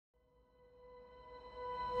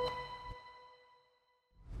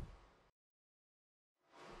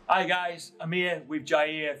Hi guys, I'm here with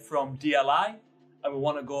Jair from DLI and we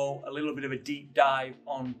want to go a little bit of a deep dive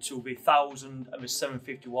onto the 1000 and the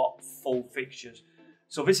 750 watt full fixtures.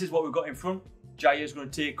 So this is what we've got in front. Jair's going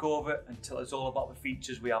to take over and tell us all about the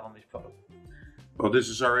features we have on this product. Well, this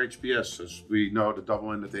is our HPS. As we know, the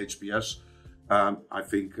double-ended HPS. I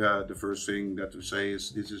think the first thing that to say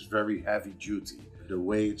is this is very heavy duty. The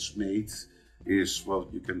way it's made is, well,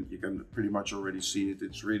 you can pretty much already see it.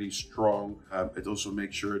 It's really strong. It also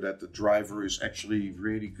makes sure that the driver is actually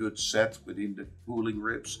really good set within the cooling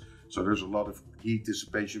ribs. So there's a lot of heat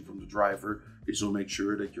dissipation from the driver. This will make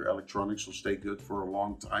sure that your electronics will stay good for a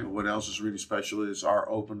long time. What else is really special is our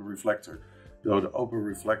open reflector. So the open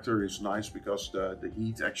reflector is nice because the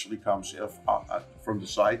heat actually comes from the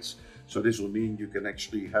sides. So this will mean you can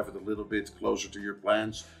actually have it a little bit closer to your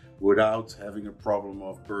plants without having a problem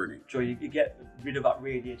of burning. So you get rid of that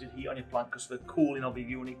radiated heat on your plant because the cooling of the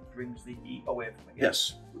unit brings the heat away from it.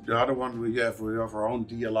 Yes. The other one we have our own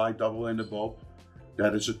DLI double-ended bulb.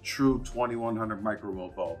 That is a true 2100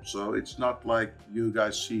 microvolt bulb. So it's not like you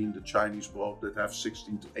guys seen the Chinese bulb that have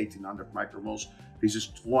 16 to 1800 micromoles. This is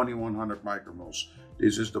 2100 micromoles.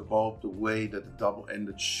 This is the bulb the way that the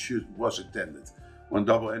double-ended was intended. When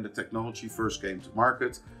double-ended technology first came to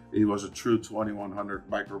market, it was a true 2100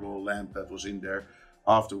 micromole lamp that was in there.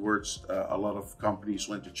 Afterwards, a lot of companies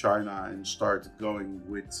went to China and started going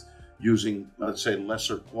with using, let's say,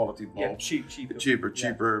 lesser quality bulbs. Yeah,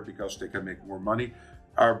 cheaper, because they can make more money.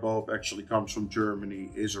 Our bulb actually comes from Germany,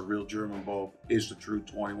 is a real German bulb, is the true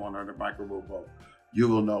 2100 micromole bulb. You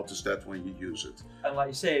will notice that when you use it. And like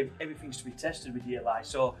you say, everything's to be tested with DLI,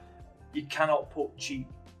 so you cannot put cheap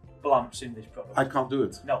lamps in this product. I can't do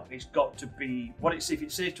it. No, it's got to be what it's. If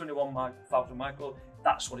it says 21,000 micro,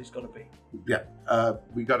 that's what it's got to be. Yeah,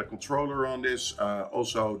 we got a controller on this.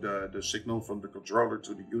 Also, the signal from the controller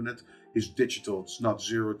to the unit is digital. It's not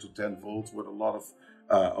 0 to 10 volts, what a lot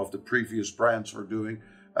of the previous brands are doing.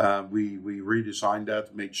 We redesigned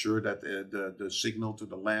that, make sure that the signal to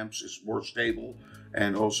the lamps is more stable,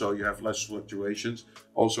 and also you have less fluctuations.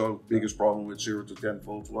 Also, biggest problem with 0 to 10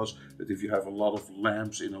 volts was that if you have a lot of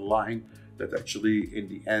lamps in a line, that actually in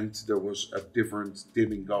the end there was a different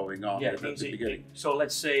dimming going on. Yeah, at the beginning. So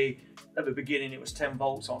let's say at the beginning it was 10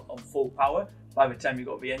 volts on full power. By the time you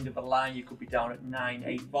got to the end of the line, you could be down at 9,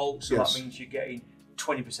 8 volts. So yes. That means you're getting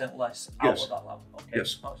 20% less out yes. of that lamp. Okay,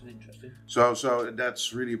 yes. That's interesting. So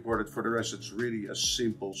that's really important. For the rest, it's really a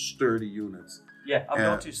simple, sturdy unit. Yeah, I've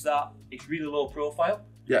noticed that it's really low profile.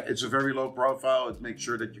 Yeah, it's a very low profile. It makes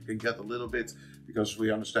sure that you can get a little bit, because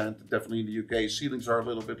we understand that definitely in the UK, ceilings are a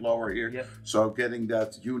little bit lower here. Yep. So getting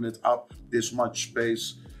that unit up this much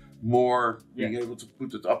space more, being able to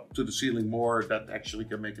put it up to the ceiling more, that actually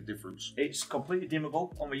can make a difference. It's completely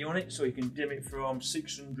dimmable on the unit, so you can dim it from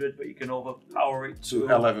 600, but you can overpower it to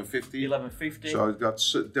 1150. 1150. So it's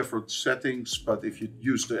got different settings, but if you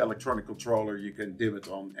use the electronic controller, you can dim it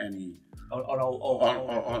on any.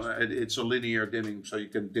 It's a linear dimming, so you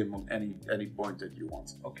can dim on any point that you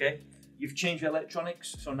want. Okay. You've changed your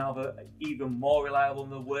electronics, so now they're even more reliable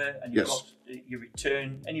than they were, and you've got your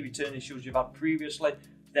any return issues you've had previously,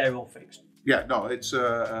 they're all fixed. Yeah, no, it's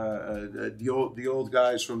the old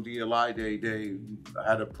guys from DLI. They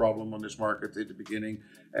had a problem on this market in the beginning,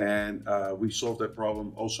 and we solved that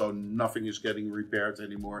problem. Also, nothing is getting repaired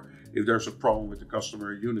anymore. If there's a problem with the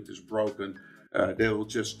customer, unit is broken, they will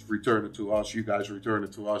just return it to us. You guys return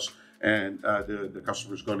it to us, and the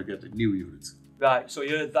customer is going to get a new unit. Right, so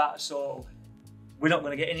you heard that. So we're not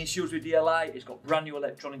going to get any issues with DLI. It's got brand new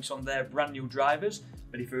electronics on there, brand new drivers.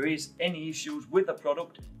 But if there is any issues with the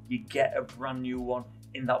product, you get a brand new one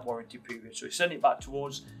in that warranty period. So you send it back to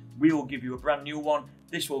us, we will give you a brand new one.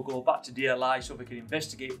 This will go back to DLI so we can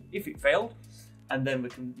investigate if it failed, and then we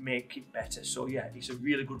can make it better. So yeah, it's a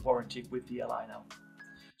really good warranty with DLI now.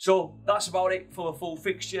 So that's about it for the full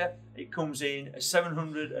fixture. It comes in a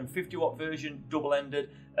 750 watt version, double-ended,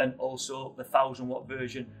 and also the 1000 watt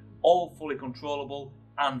version, all fully controllable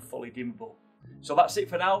and fully dimmable. So that's it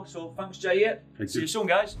for now. So thanks, Jair. See you soon,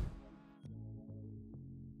 guys.